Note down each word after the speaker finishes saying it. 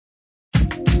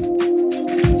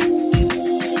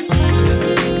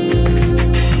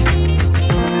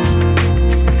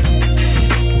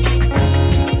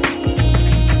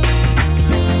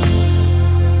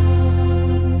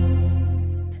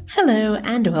Hello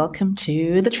and welcome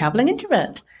to The Traveling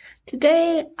Introvert.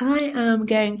 Today I am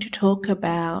going to talk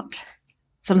about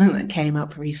something that came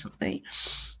up recently.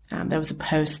 There was a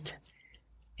post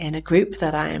in a group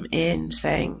that I am in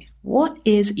saying, what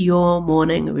is your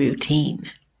morning routine?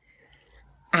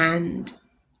 And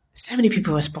so many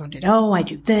people responded, oh, I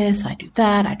do this, I do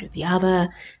that, I do the other.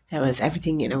 There was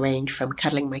everything in a range from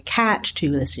cuddling my cat to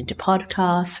listening to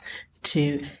podcasts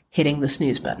to hitting the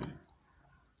snooze button.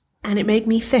 And it made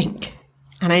me think.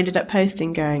 And I ended up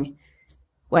posting going,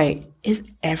 wait,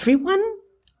 is everyone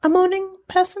a morning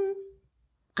person?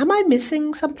 Am I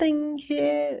missing something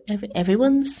here?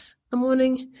 Everyone's a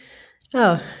morning?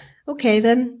 Oh, okay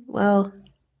then. Well,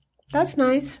 that's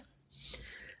nice.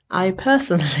 I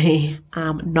personally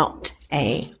am not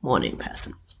a morning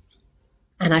person.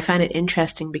 And I find it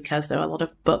interesting because there are a lot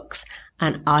of books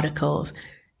and articles,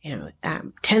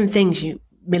 10 things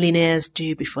millionaires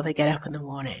do before they get up in the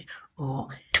morning, or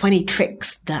 20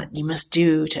 tricks that you must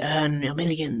do to earn your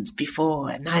millions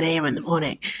before 9 a.m. in the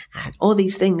morning, and all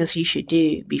these things you should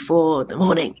do before the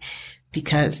morning,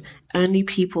 because only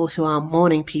people who are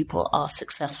morning people are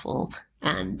successful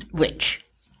and rich.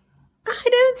 I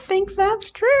don't think that's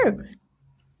true.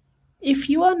 If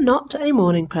you are not a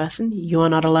morning person, you are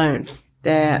not alone.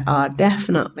 There are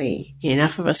definitely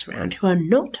enough of us around who are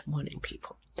not morning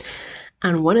people.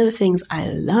 And one of the things I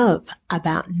love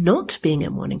about not being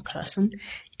a morning person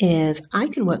is I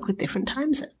can work with different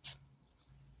time zones.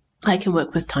 I can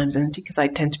work with time zones because I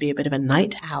tend to be a bit of a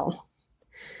night owl.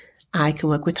 I can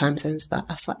work with time zones that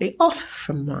are slightly off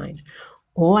from mine.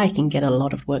 Or I can get a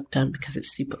lot of work done because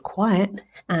it's super quiet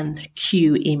and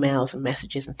queue emails and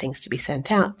messages and things to be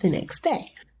sent out the next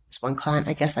day. It's one client,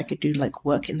 I guess I could do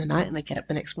work in the night and they get up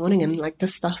the next morning and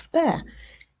there's stuff there.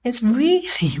 It's really,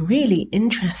 really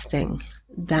interesting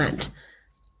that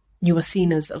you are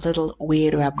seen as a little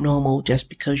weird or abnormal just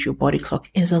because your body clock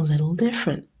is a little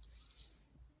different.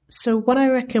 So what I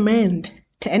recommend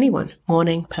to anyone,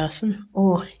 morning person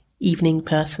or evening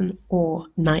person or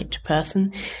night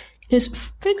person,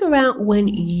 is figure out when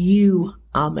you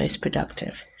are most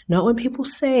productive. Not when people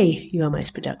say you are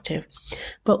most productive,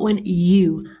 but when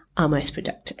you are most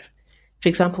productive. For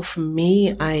example, for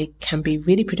me, I can be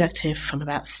really productive from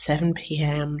about 7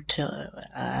 p.m. to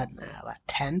about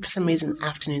 10. For some reason,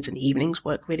 afternoons and evenings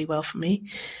work really well for me.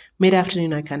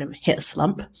 Mid-afternoon, I kind of hit a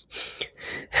slump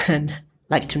and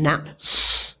like to nap.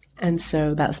 And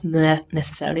so that's not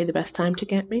necessarily the best time to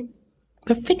get me.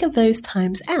 But figure those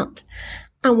times out.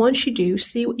 And once you do,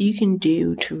 see what you can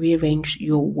do to rearrange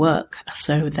your work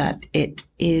so that it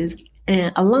is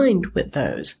aligned with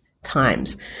those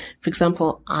times. For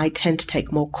example, I tend to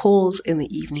take more calls in the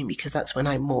evening because that's when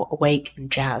I'm more awake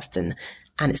and jazzed and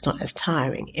it's not as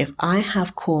tiring. If I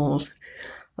have calls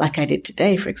like I did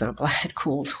today, for example, I had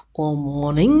calls all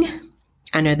morning.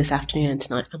 I know this afternoon and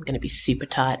tonight I'm going to be super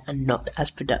tired and not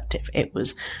as productive. It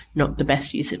was not the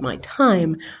best use of my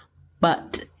time,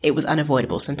 but it was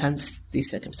unavoidable. Sometimes these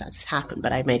circumstances happen,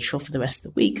 but I made sure for the rest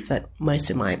of the week that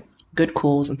most of my good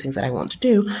calls and things that I want to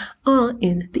do are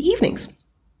in the evenings.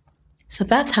 So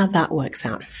that's how that works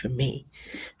out for me.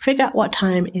 Figure out what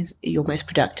time is your most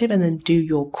productive and then do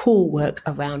your core work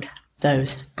around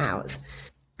those hours.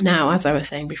 Now, as I was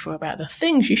saying before about the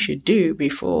things you should do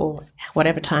before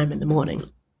whatever time in the morning,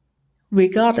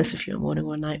 regardless if you're a morning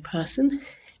or night person,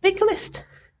 make a list.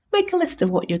 Make a list of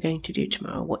what you're going to do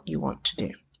tomorrow, what you want to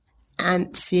do.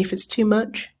 And see if it's too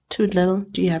much, too little.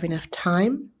 Do you have enough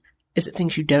time? Is it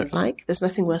things you don't like? There's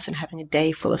nothing worse than having a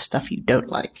day full of stuff you don't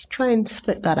like. Try and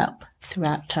split that up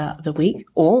throughout the week.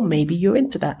 Or maybe you're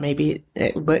into that. Maybe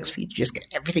it works for you to just get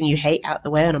everything you hate out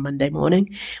the way on a Monday morning,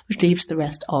 which leaves the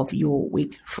rest of your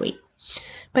week free.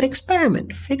 But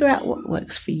experiment. Figure out what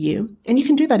works for you. And you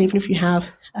can do that even if you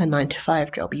have a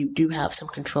 9-to-5 job. You do have some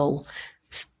control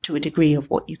to a degree of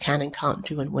what you can and can't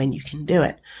do and when you can do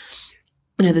it.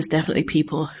 I know there's definitely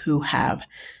people who have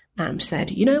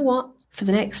said, you know what, for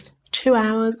the next 2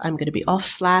 hours, I'm going to be off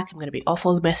Slack. I'm going to be off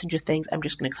all the messenger things. I'm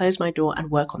just going to close my door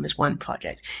and work on this one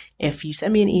project. If you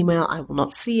send me an email, I will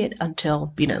not see it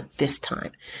until, this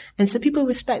time. And so people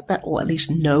respect that, or at least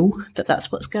know that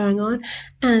that's what's going on.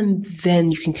 And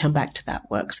then you can come back to that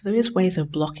work. So there is ways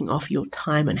of blocking off your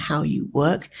time and how you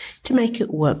work to make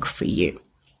it work for you.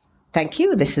 Thank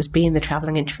you. This has been The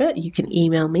Traveling Introvert. You can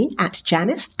email me at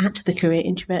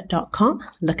janice@thecareerintrovert.com.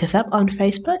 Look us up on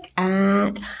Facebook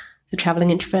at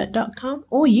thetravelingintrovert.com,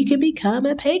 or you can become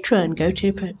a patron. Go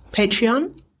to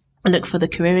Patreon and look for The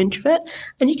Career Introvert,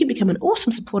 and you can become an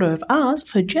awesome supporter of ours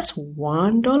for just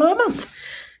 $1 a month.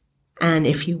 And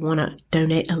if you want to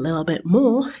donate a little bit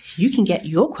more, you can get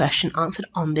your question answered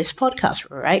on this podcast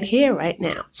right here, right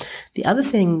now. The other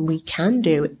thing we can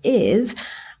do is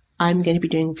I'm going to be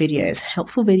doing videos,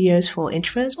 helpful videos for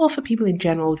introverts or for people in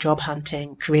general, job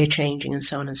hunting, career changing, and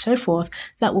so on and so forth,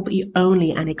 that will be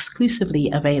only and exclusively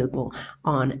available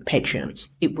on Patreon.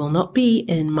 It will not be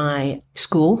in my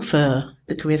school for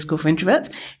the Career School for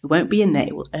Introverts. It won't be in there.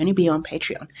 It will only be on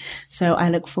Patreon. So I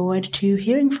look forward to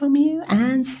hearing from you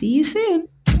and see you soon.